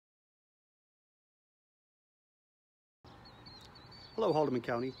Hello Haldimand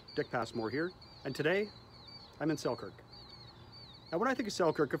County, Dick Passmore here, and today I'm in Selkirk. Now when I think of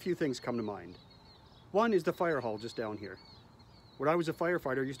Selkirk, a few things come to mind. One is the fire hall just down here. When I was a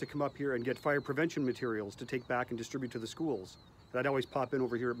firefighter, I used to come up here and get fire prevention materials to take back and distribute to the schools. And I'd always pop in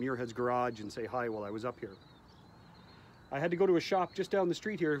over here at Muirhead's garage and say hi while I was up here. I had to go to a shop just down the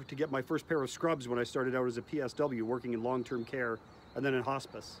street here to get my first pair of scrubs when I started out as a PSW working in long-term care and then in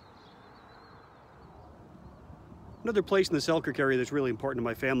hospice. Another place in the Selkirk area that's really important to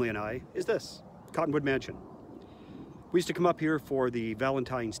my family and I is this, Cottonwood Mansion. We used to come up here for the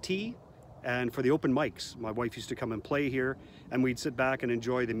Valentine's tea and for the open mics. My wife used to come and play here, and we'd sit back and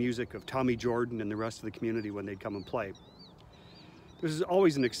enjoy the music of Tommy Jordan and the rest of the community when they'd come and play. This is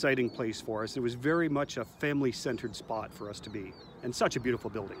always an exciting place for us. It was very much a family-centered spot for us to be, and such a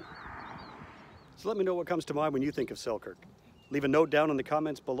beautiful building. So let me know what comes to mind when you think of Selkirk. Leave a note down in the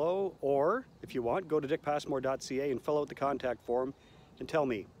comments below, or if you want, go to dickpassmore.ca and fill out the contact form and tell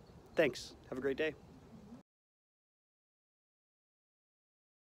me. Thanks. Have a great day.